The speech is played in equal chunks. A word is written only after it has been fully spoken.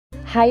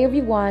Hi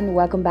everyone,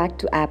 welcome back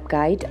to App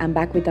Guide. I'm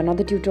back with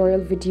another tutorial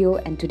video,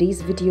 and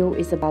today's video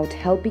is about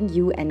helping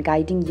you and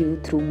guiding you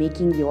through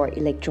making your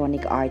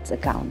Electronic Arts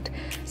account.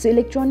 So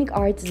Electronic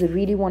Arts is a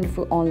really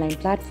wonderful online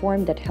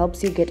platform that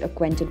helps you get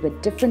acquainted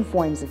with different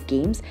forms of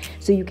games,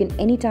 so you can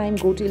anytime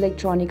go to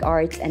Electronic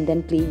Arts and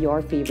then play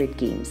your favorite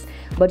games.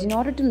 But in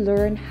order to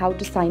learn how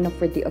to sign up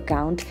for the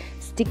account,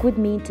 stick with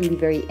me till the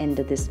very end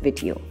of this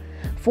video.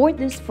 For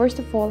this, first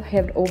of all,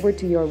 head over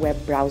to your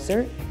web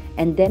browser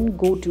and then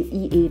go to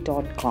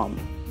ea.com.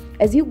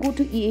 As you go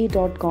to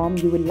ea.com,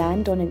 you will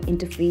land on an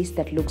interface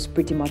that looks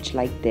pretty much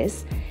like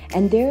this.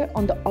 And there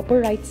on the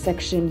upper right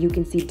section, you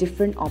can see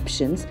different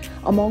options,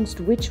 amongst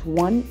which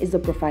one is a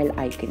profile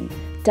icon.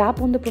 Tap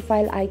on the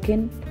profile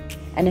icon,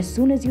 and as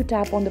soon as you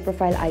tap on the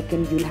profile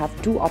icon, you'll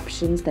have two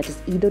options, that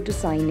is either to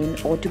sign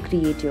in or to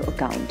create your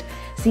account.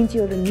 Since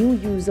you're a new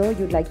user,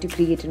 you'd like to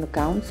create an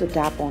account, so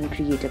tap on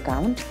Create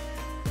Account.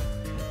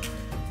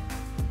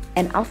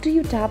 And after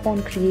you tap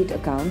on Create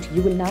Account,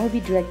 you will now be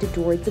directed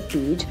towards a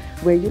page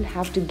where you'll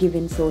have to give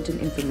in certain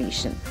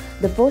information.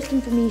 The first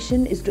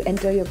information is to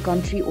enter your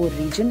country or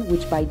region,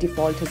 which by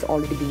default has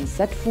already been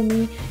set for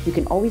me. You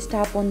can always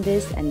tap on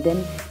this and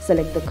then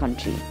select the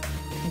country.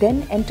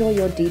 Then enter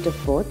your date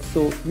of birth,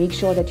 so make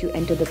sure that you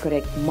enter the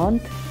correct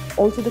month,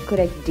 also the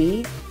correct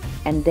day,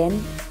 and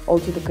then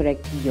also the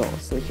correct year.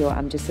 So here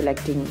I'm just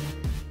selecting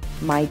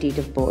my date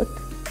of birth,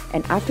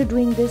 and after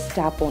doing this,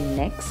 tap on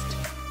Next.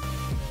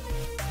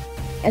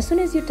 As soon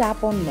as you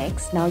tap on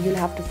Next, now you'll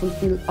have to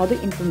fulfill other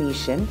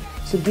information.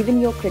 So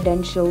given your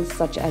credentials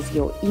such as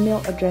your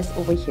email address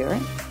over here,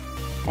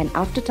 and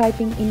after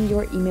typing in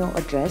your email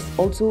address,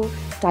 also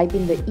type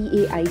in the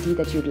EA ID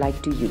that you'd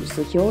like to use.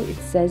 So here it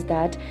says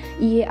that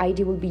EA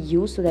ID will be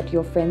used so that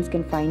your friends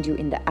can find you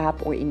in the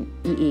app or in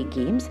EA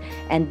games,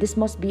 and this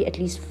must be at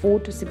least 4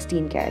 to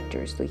 16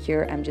 characters. So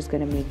here I'm just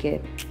going to make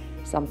it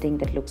something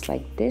that looks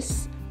like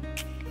this.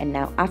 And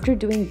now after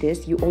doing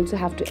this, you also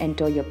have to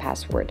enter your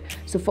password.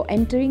 So for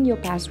entering your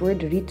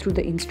password, read through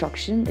the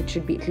instruction. It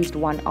should be at least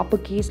one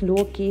uppercase,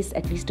 lowercase,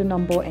 at least a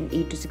number, and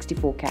 8 to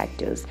 64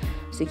 characters.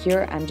 So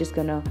here I'm just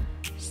gonna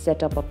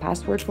set up a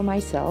password for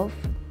myself.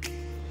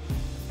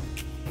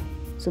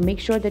 So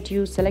make sure that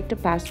you select a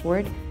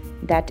password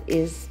that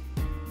is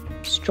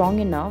strong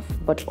enough,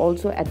 but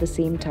also at the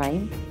same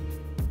time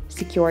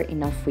secure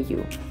enough for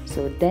you.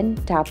 So then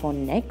tap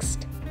on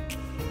Next.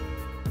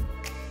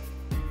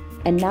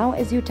 And now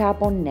as you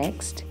tap on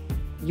Next,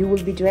 you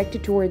will be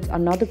directed towards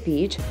another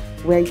page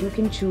where you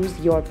can choose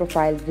your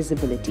profile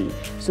visibility.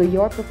 So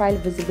your profile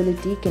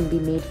visibility can be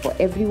made for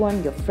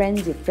everyone, your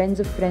friends of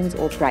friends,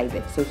 or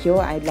private. So here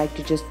I'd like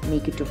to just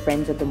make it to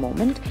friends at the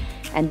moment,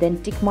 and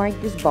then tick mark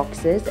these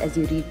boxes as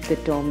you read the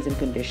terms and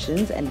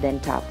conditions, and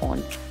then tap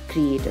on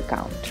Create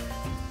Account.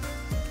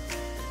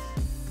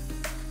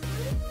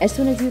 As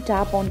soon as you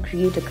tap on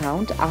Create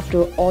Account,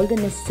 after all the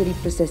necessary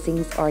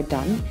processings are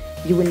done,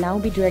 you will now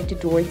be directed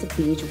towards a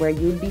page where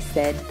you'll be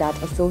said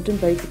that a certain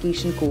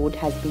verification code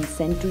has been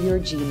sent to your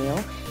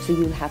Gmail, so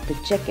you'll have to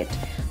check it.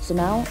 So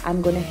now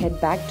I'm going to head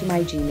back to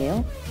my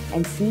Gmail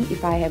and see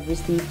if I have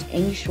received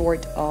any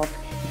sort of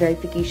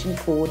verification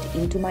code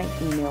into my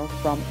email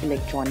from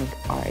Electronic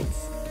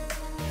Arts.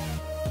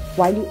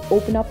 While you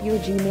open up your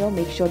Gmail,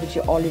 make sure that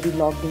you're already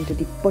logged into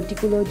the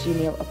particular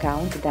Gmail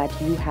account that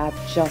you have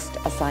just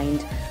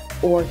assigned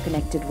or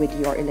connected with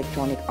your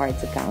Electronic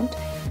Arts account.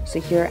 So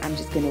here I'm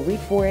just going to wait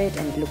for it,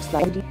 and it looks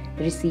like I already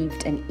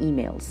received an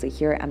email. So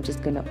here I'm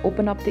just going to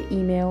open up the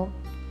email.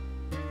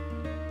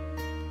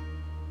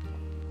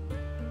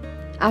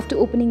 After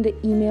opening the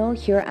email,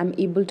 here I'm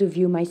able to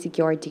view my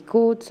security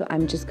code. So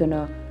I'm just going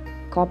to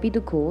copy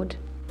the code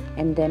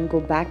and then go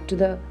back to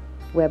the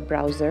web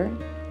browser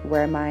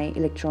where my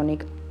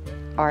Electronic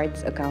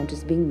Arts account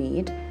is being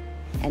made,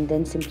 and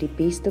then simply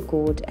paste the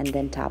code and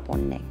then tap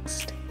on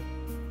Next.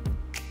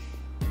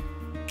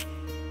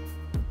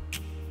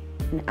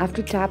 And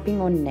after tapping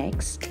on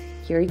Next,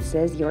 here it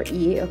says your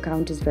EA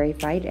account is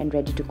verified and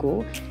ready to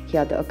go.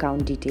 Here are the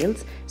account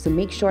details. So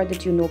make sure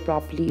that you know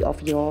properly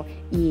of your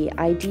EA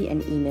ID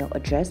and email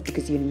address,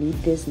 because you need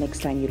this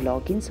next time you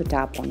log in. So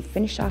tap on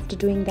Finish after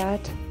doing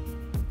that.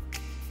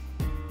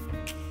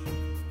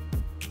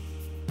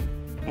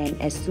 And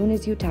as soon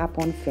as you tap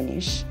on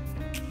Finish,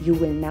 you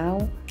will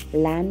now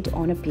land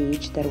on a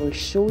page that will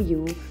show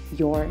you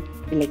your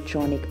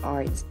Electronic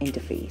Arts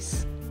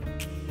interface.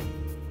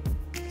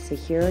 So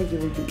here you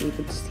will be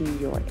able to see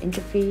your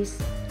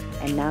interface,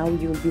 and now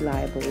you will be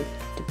liable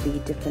to play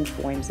different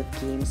forms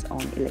of games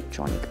on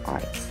Electronic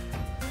Arts.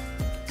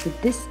 So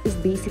this is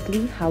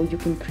basically how you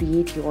can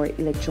create your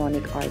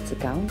Electronic Arts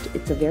account.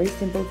 It's a very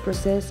simple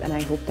process, and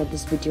I hope that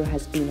this video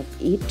has been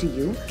of aid to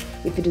you.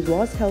 If it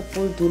was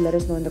helpful, do let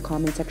us know in the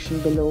comment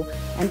section below,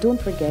 and don't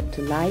forget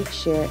to like,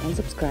 share, and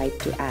subscribe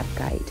to App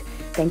Guide.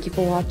 Thank you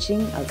for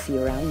watching. I'll see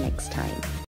you around next time.